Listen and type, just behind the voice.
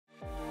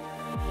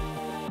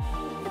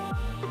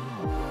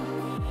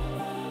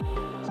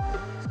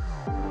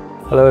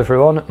Hello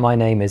everyone, my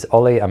name is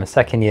Ollie. I'm a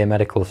second year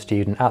medical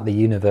student at the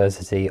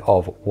University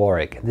of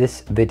Warwick.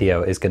 This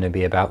video is going to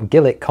be about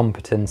Gillick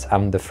competence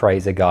and the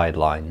Fraser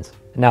guidelines.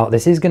 Now,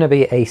 this is going to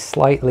be a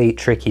slightly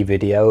tricky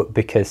video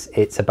because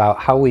it's about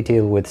how we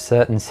deal with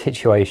certain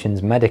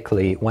situations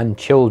medically when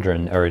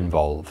children are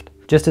involved.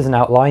 Just as an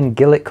outline,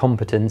 Gillick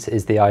competence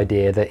is the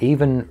idea that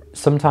even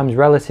sometimes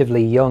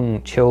relatively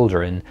young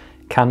children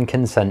can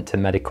consent to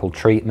medical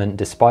treatment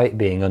despite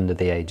being under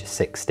the age of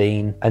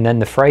 16. And then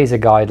the Fraser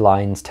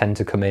guidelines tend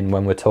to come in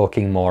when we're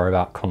talking more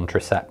about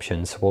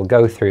contraception. So we'll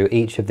go through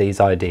each of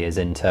these ideas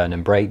in turn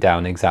and break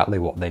down exactly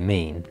what they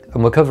mean.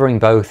 And we're covering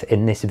both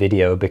in this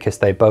video because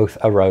they both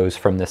arose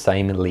from the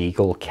same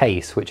legal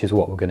case, which is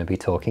what we're going to be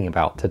talking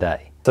about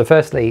today. So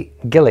firstly,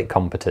 Gillick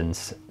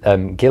competence.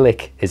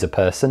 Gillick is a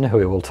person who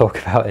we will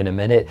talk about in a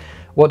minute.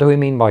 What do we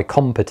mean by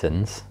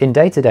competence? In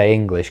day-to-day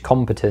English,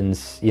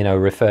 competence,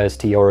 refers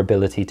to your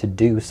ability to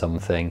do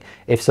something.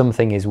 If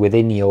something is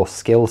within your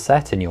skill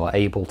set and you're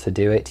able to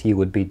do it, you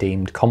would be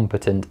deemed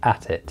competent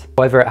at it.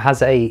 However, it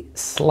has a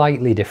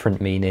slightly different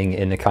meaning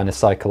in a kind of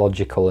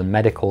psychological and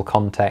medical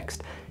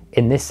context.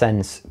 In this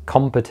sense,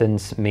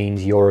 competence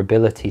means your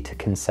ability to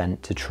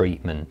consent to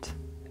treatment.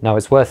 Now,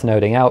 it's worth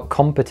noting out,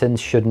 competence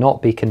should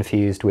not be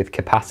confused with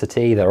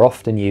capacity. They're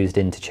often used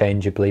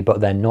interchangeably, but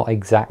they're not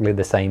exactly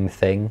the same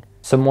thing.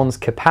 Someone's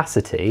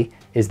capacity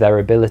is their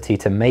ability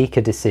to make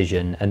a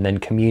decision and then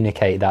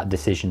communicate that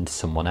decision to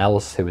someone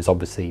else, who is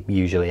obviously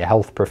usually a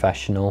health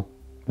professional.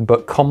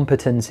 But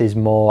competence is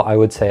more, I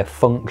would say, a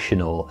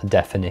functional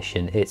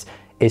definition.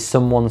 Is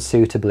someone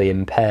suitably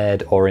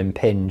impaired or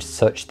impinged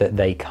such that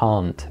they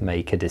can't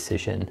make a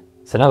decision?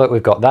 So now that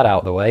we've got that out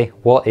of the way,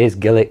 what is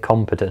Gillick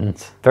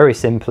competence? Very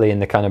simply, in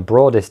the kind of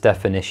broadest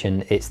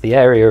definition, it's the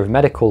area of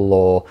medical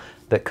law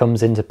that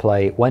comes into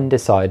play when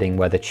deciding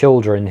whether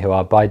children who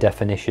are by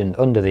definition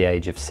under the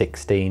age of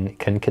 16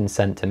 can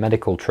consent to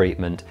medical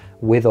treatment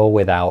with or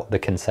without the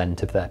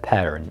consent of their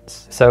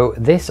parents. So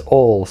this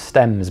all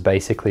stems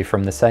basically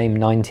from the same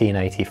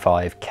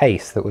 1985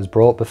 case that was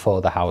brought before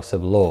the House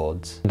of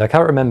Lords. And I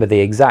can't remember the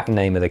exact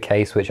name of the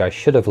case, which I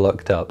should have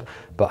looked up,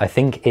 but I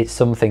think it's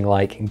something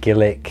like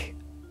Gillick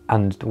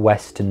and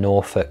West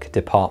Norfolk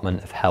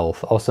Department of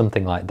Health or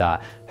something like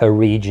that, her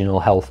regional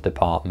health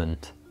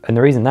department. And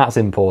the reason that's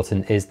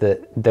important is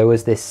that there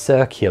was this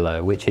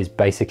circular, which is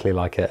basically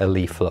like a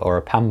leaflet or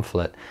a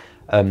pamphlet,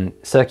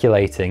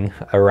 circulating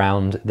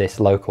around this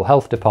local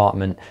health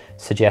department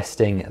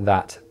suggesting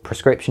that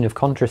prescription of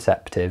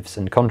contraceptives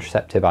and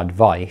contraceptive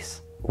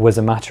advice was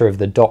a matter of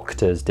the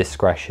doctor's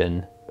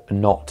discretion,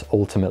 not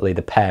ultimately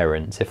the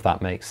parents', if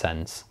that makes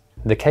sense.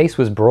 The case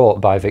was brought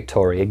by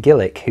Victoria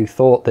Gillick, who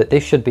thought that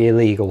this should be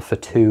illegal for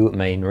two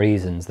main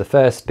reasons. The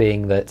first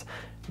being that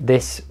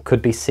this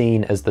could be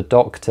seen as the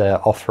doctor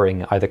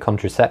offering either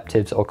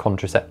contraceptives or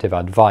contraceptive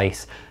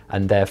advice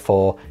and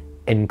therefore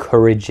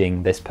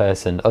encouraging this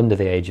person under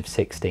the age of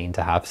 16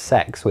 to have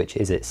sex, which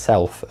is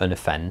itself an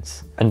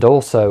offence. And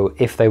also,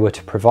 if they were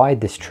to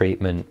provide this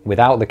treatment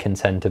without the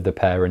consent of the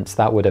parents,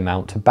 that would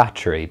amount to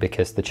battery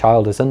because the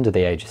child is under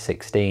the age of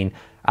 16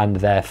 and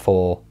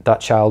therefore that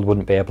child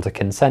wouldn't be able to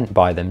consent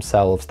by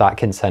themselves. That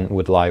consent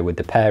would lie with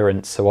the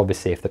parents. So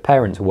obviously if the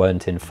parents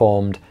weren't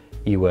informed,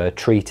 you were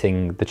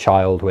treating the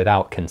child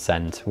without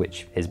consent,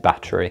 which is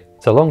battery.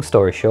 So long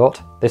story short,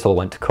 this all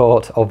went to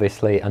court,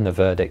 obviously, and the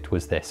verdict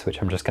was this,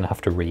 which I'm just going to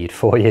have to read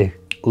for you.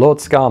 Lord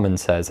Scarman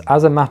says,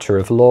 as a matter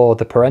of law,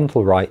 the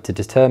parental right to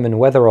determine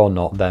whether or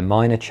not their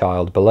minor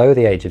child below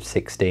the age of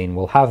 16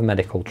 will have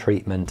medical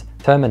treatment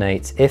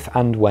terminates if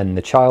and when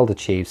the child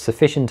achieves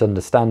sufficient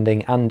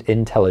understanding and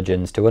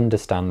intelligence to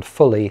understand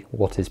fully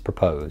what is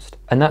proposed.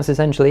 And that's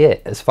essentially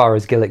it as far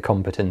as Gillick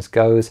competence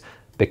goes.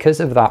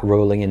 Because of that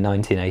ruling in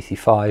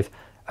 1985,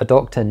 a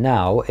doctor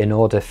now, in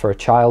order for a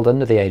child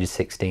under the age of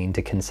 16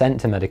 to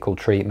consent to medical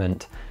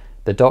treatment,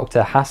 the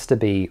doctor has to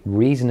be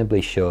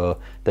reasonably sure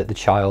that the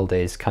child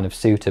is kind of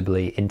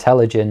suitably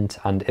intelligent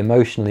and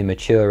emotionally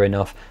mature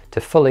enough to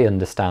fully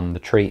understand the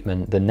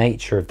treatment, the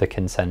nature of the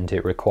consent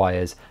it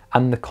requires,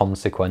 and the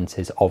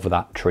consequences of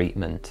that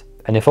treatment.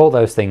 And if all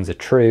those things are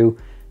true,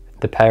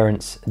 the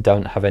parents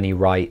don't have any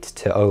right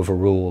to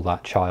overrule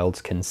that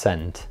child's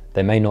consent.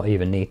 They may not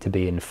even need to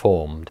be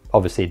informed,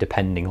 obviously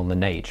depending on the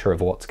nature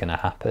of what's going to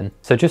happen.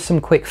 So just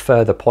some quick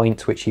further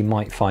points which you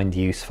might find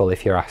useful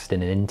if you're asked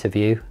in an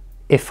interview.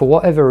 If for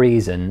whatever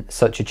reason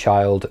such a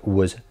child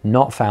was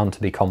not found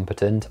to be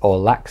competent or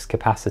lacks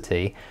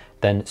capacity,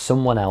 then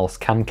someone else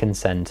can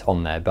consent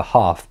on their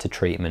behalf to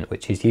treatment,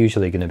 which is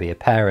usually going to be a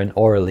parent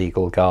or a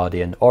legal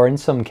guardian, or in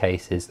some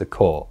cases the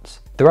courts.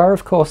 There are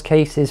of course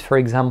cases, for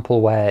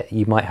example, where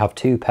you might have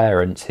two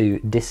parents who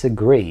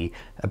disagree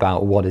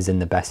about what is in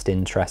the best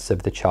interests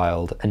of the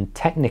child, and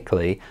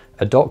technically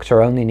a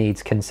doctor only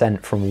needs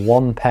consent from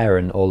one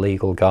parent or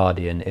legal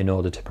guardian in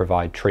order to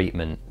provide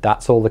treatment.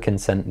 That's all the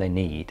consent they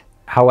need.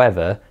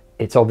 However,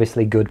 it's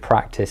obviously good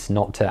practice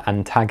not to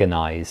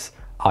antagonise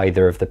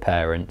either of the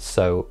parents,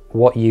 so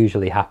what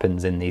usually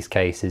happens in these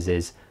cases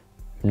is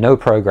no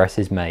progress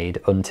is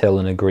made until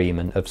an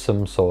agreement of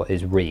some sort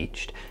is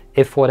reached.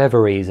 If for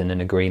whatever reason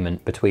an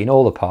agreement between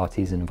all the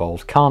parties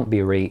involved can't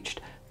be reached,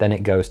 then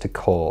it goes to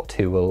court,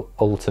 who will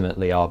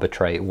ultimately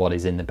arbitrate what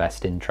is in the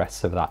best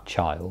interests of that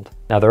child.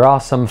 Now, there are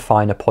some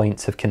finer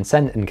points of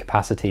consent and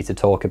capacity to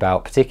talk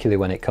about, particularly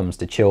when it comes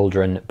to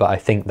children, but I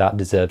think that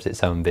deserves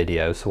its own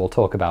video, so we'll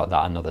talk about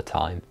that another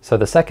time. So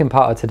the second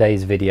part of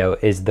today's video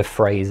is the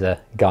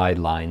Fraser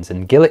guidelines,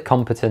 and Gillick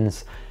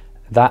competence.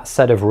 That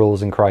set of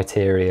rules and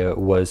criteria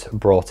was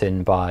brought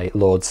in by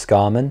Lord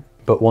Scarman,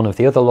 but one of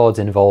the other lords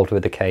involved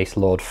with the case,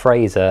 Lord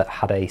Fraser,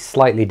 had a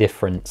slightly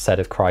different set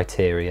of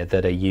criteria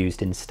that are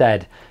used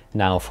instead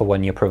now for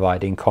when you're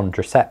providing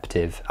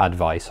contraceptive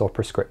advice or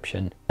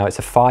prescription. Now, it's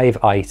a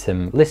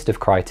 5-item list of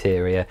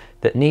criteria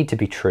that need to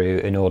be true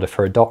in order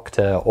for a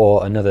doctor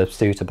or another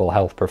suitable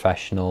health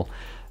professional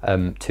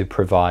to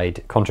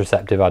provide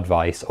contraceptive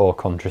advice or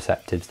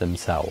contraceptives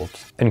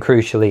themselves. And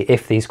crucially,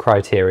 if these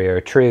criteria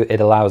are true, it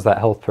allows that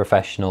health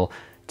professional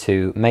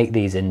to make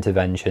these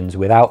interventions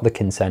without the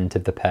consent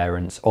of the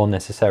parents, or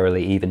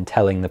necessarily even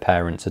telling the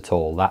parents at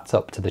all. That's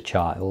up to the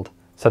child.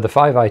 So the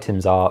 5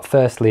 items are,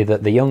 firstly,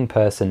 that the young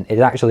person is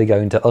actually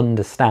going to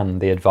understand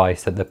the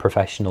advice that the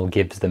professional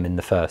gives them in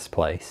the first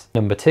place.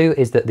 Number 2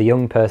 is that the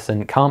young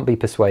person can't be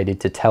persuaded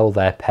to tell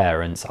their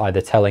parents,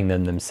 either telling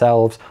them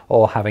themselves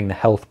or having the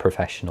health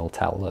professional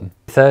tell them.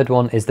 The third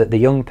one is that the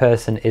young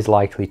person is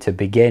likely to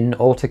begin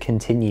or to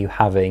continue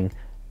having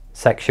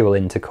sexual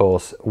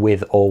intercourse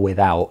with or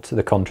without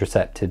the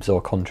contraceptives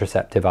or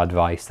contraceptive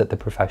advice that the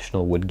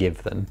professional would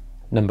give them.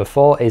 Number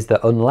 4 is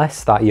that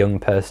unless that young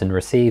person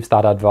receives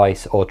that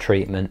advice or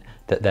treatment,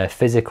 that their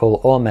physical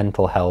or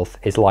mental health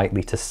is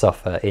likely to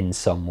suffer in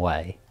some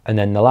way. And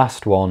then the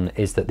last one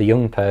is that the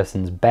young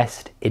person's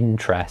best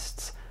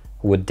interests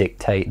would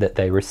dictate that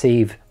they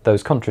receive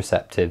those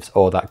contraceptives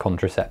or that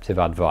contraceptive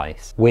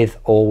advice, with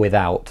or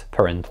without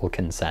parental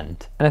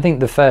consent. And I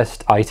think the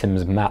first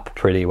items map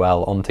pretty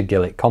well onto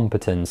Gillick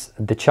competence.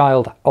 The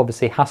child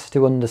obviously has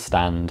to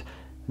understand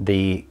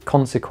the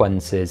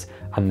consequences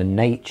and the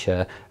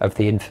nature of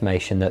the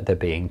information that they're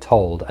being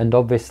told, and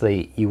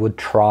obviously you would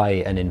try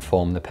and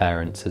inform the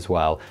parents as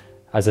well.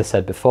 As I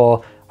said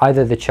before,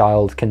 either the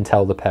child can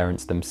tell the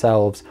parents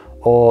themselves,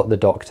 or the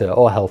doctor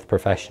or health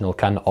professional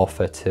can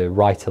offer to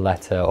write a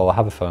letter or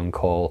have a phone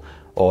call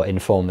or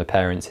inform the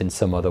parents in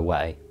some other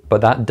way.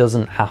 But that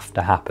doesn't have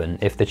to happen.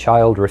 If the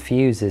child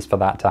refuses for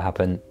that to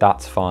happen,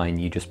 that's fine,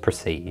 you just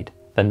proceed.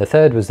 Then the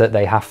third was that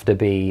they have to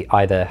be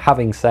either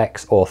having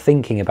sex or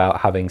thinking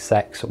about having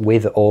sex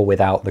with or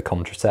without the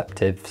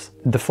contraceptives.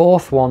 The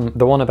fourth one,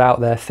 the one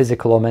about their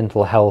physical or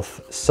mental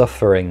health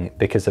suffering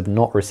because of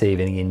not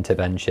receiving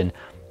intervention,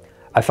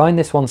 I find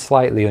this one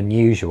slightly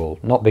unusual,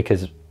 not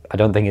because I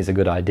don't think it's a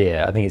good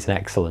idea, I think it's an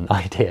excellent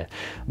idea,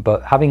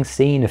 but having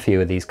seen a few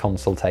of these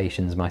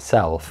consultations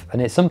myself,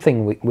 and it's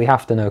something we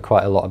have to know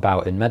quite a lot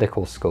about in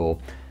medical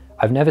school,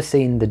 I've never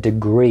seen the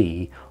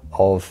degree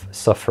of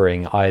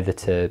suffering either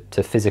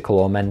to physical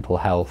or mental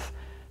health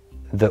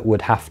that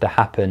would have to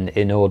happen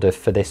in order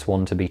for this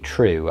one to be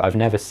true. I've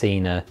never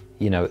seen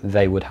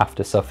they would have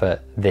to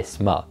suffer this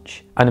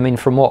much. And I mean,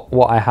 from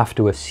what I have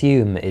to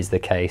assume is the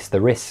case,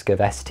 the risk of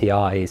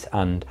STIs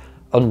and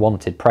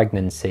unwanted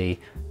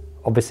pregnancy,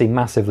 obviously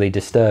massively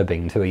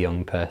disturbing to a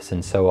young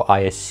person, so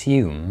I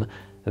assume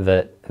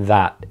that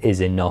that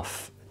is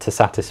enough to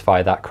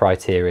satisfy that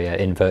criteria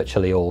in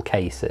virtually all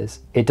cases.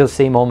 It does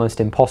seem almost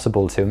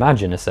impossible to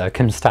imagine a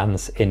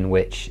circumstance in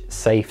which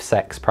safe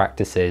sex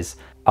practices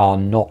are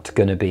not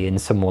going to be in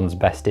someone's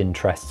best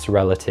interests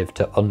relative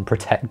to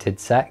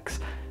unprotected sex.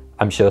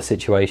 I'm sure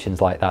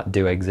situations like that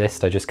do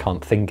exist, I just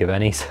can't think of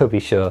any, so be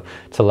sure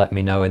to let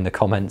me know in the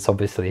comments,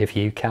 obviously, if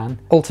you can.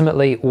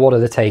 Ultimately, what are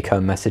the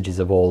take-home messages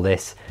of all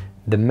this?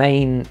 The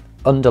main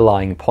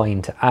underlying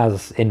point,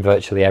 as in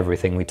virtually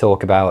everything we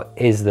talk about,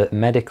 is that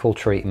medical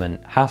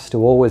treatment has to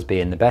always be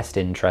in the best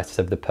interests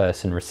of the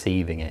person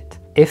receiving it.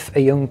 If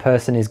a young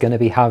person is going to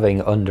be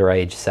having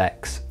underage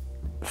sex,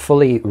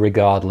 fully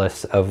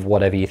regardless of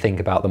whatever you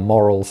think about the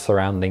morals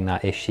surrounding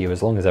that issue,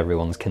 as long as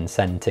everyone's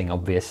consenting,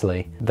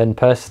 obviously, then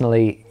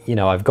personally,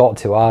 I've got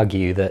to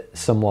argue that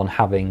someone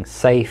having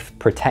safe,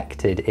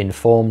 protected,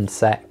 informed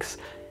sex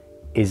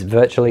is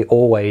virtually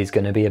always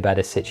going to be a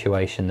better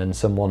situation than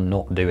someone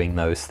not doing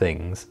those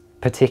things,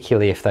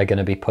 particularly if they're going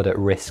to be put at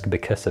risk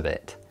because of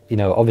it.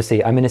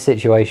 Obviously I'm in a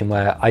situation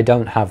where I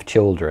don't have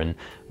children,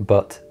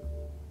 but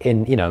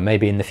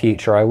maybe in the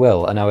future I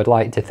will, and I would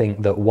like to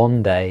think that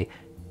one day,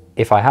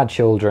 if I had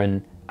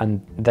children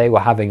and they were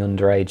having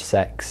underage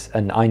sex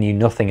and I knew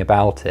nothing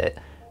about it,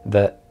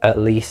 that at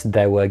least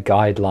there were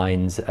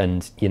guidelines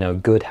and,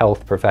 good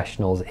health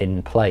professionals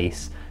in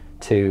place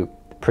to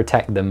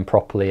protect them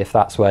properly if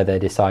that's where they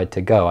decide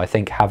to go. I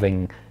think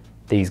having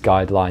these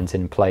guidelines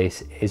in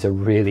place is a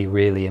really,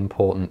 really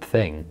important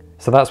thing.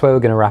 So that's where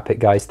we're going to wrap it,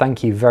 guys.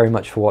 Thank you very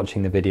much for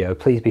watching the video.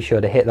 Please be sure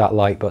to hit that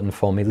like button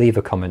for me, leave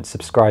a comment,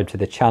 subscribe to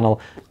the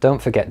channel.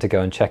 Don't forget to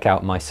go and check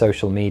out my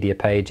social media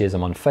pages.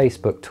 I'm on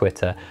Facebook,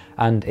 Twitter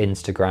and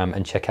Instagram,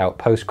 and check out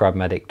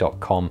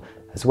postgradmedic.com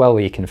as well,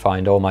 where you can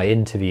find all my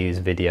interviews,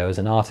 videos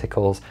and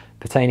articles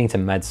pertaining to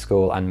med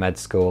school and med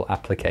school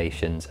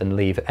applications, and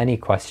leave any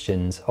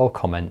questions or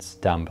comments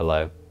down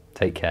below.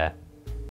 Take care.